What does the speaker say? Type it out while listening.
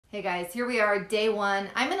Hey guys, here we are, day one.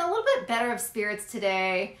 I'm in a little bit better of spirits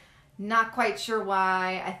today. Not quite sure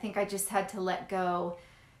why. I think I just had to let go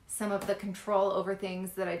some of the control over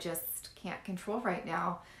things that I just can't control right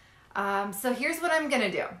now. So here's what I'm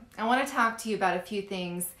gonna do. I wanna talk to you about a few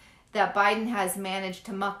things that Biden has managed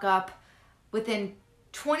to muck up within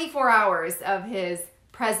 24 hours of his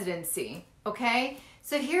presidency, okay?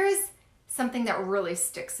 So here's something that really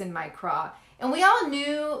sticks in my craw. And we all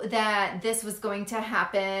knew that this was going to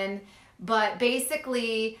happen, but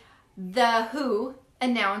basically the WHO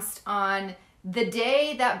announced on the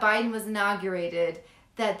day that Biden was inaugurated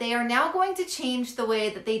that they are now going to change the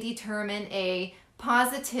way that they determine a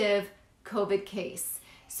positive COVID case.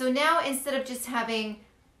 So now instead of just having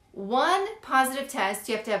one positive test,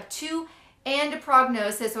 you have to have two and a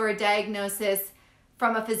prognosis or a diagnosis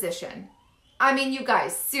from a physician. I mean, you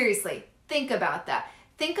guys, seriously, think about that.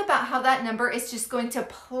 Think about how that number is just going to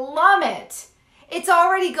plummet. It's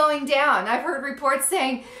already going down. I've heard reports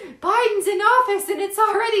saying Biden's in office and it's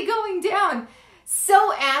already going down.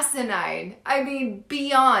 So asinine. I mean,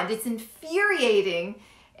 beyond. It's infuriating.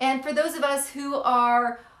 And for those of us who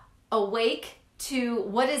are awake to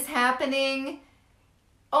what is happening,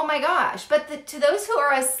 oh my gosh. But to those who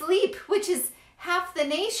are asleep, which is half the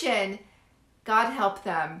nation, God help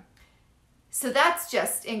them. So that's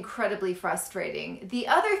just incredibly frustrating. The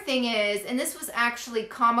other thing is, and this was actually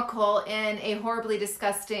comical in a horribly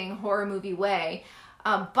disgusting horror movie way,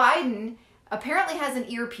 Biden apparently has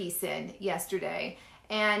an earpiece in yesterday,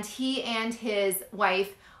 and he and his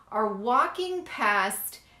wife are walking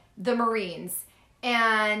past the Marines,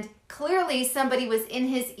 and clearly somebody was in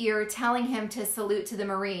his ear telling him to salute to the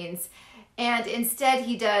Marines, and instead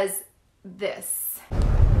he does this.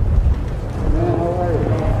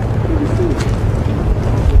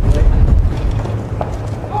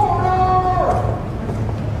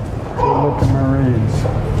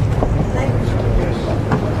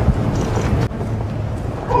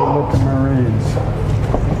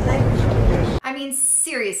 I mean,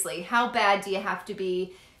 seriously, how bad do you have to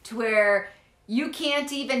be to where you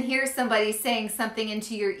can't even hear somebody saying something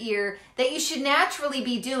into your ear that you should naturally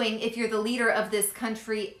be doing if you're the leader of this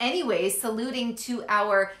country anyway, saluting to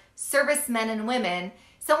our servicemen and women.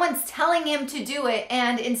 Someone's telling him to do it,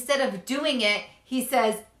 and instead of doing it, he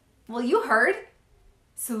says, well, you heard?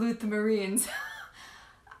 Salute the Marines.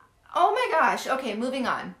 Oh my gosh. Okay, moving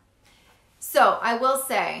on. So I will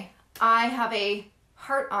say I have a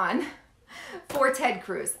heart-on for Ted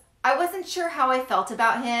Cruz. I wasn't sure how I felt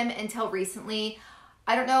about him until recently.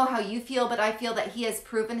 I don't know how you feel, but I feel that he has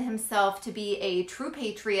proven himself to be a true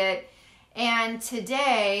patriot. And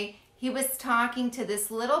today he was talking to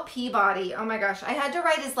this little Peabody. Oh my gosh, I had to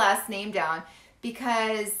write his last name down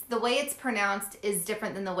because the way it's pronounced is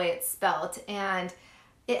different than the way it's spelled. And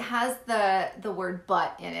it has the word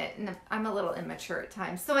but in it, and I'm a little immature at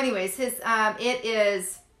times. So anyways, it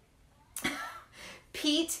is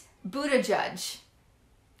Pete Buttigieg.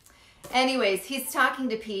 Anyways, he's talking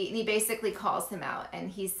to Pete, and he basically calls him out, and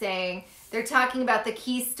he's saying they're talking about the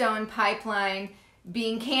Keystone pipeline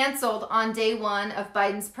being canceled on day one of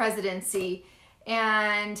Biden's presidency,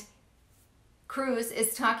 and Cruz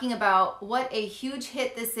is talking about what a huge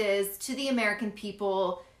hit this is to the American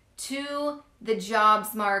people, to the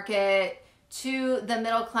jobs market, to the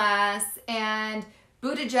middle class, and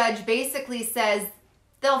Buttigieg basically says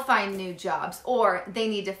they'll find new jobs, or they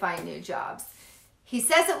need to find new jobs. He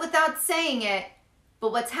says it without saying it,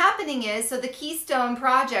 but what's happening is, so the Keystone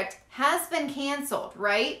project has been canceled,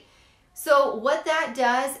 right? So what that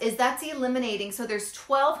does is that's eliminating, so there's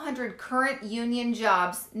 1,200 current union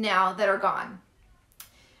jobs now that are gone.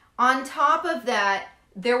 On top of that,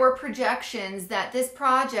 there were projections that this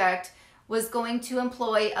project was going to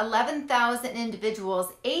employ 11,000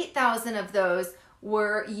 individuals. 8,000 of those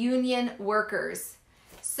were union workers.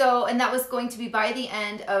 So, and that was going to be by the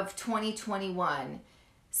end of 2021.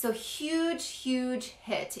 So huge, huge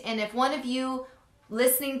hit. And if one of you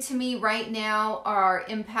listening to me right now are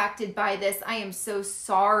impacted by this, I am so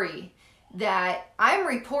sorry that I'm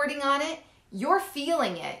reporting on it. You're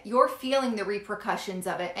feeling it. You're feeling the repercussions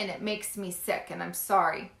of it, and it makes me sick. And I'm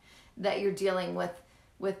sorry that you're dealing with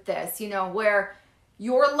this, you know, where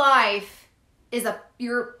your life is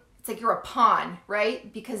it's like you're a pawn,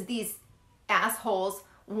 right? Because these assholes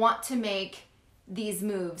want to make these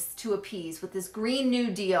moves to appease with this Green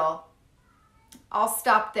New Deal. I'll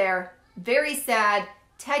stop there. Very sad.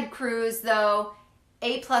 Ted Cruz, though,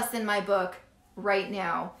 A+ in my book right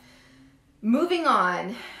now. Moving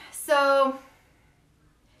on. So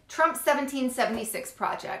Trump's 1776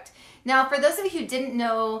 project. Now, for those of you who didn't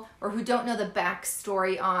know or who don't know the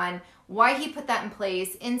backstory on why he put that in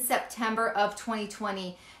place in September of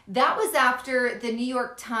 2020, that was after the New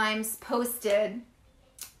York Times posted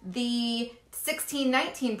the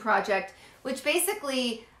 1619 project, which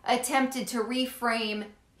basically attempted to reframe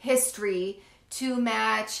history to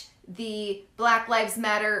match the Black Lives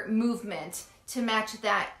Matter movement, to match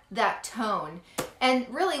that tone. And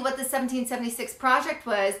really what the 1776 project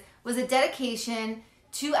was a dedication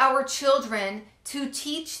to our children to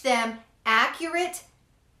teach them accurate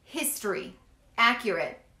history.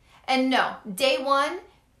 Accurate. And no, day one,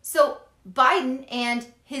 so Biden and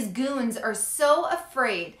his goons are so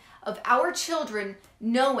afraid of our children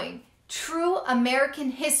knowing true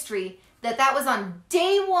American history that was on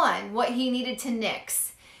day one what he needed to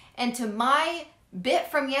nix. And to my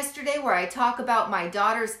bit from yesterday where I talk about my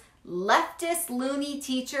daughter's leftist loony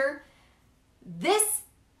teacher, this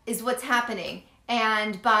is what's happening.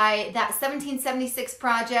 And by that 1776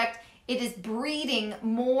 project, it is breeding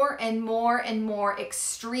more and more and more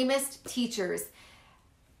extremist teachers.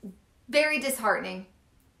 Very disheartening.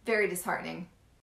 Very disheartening.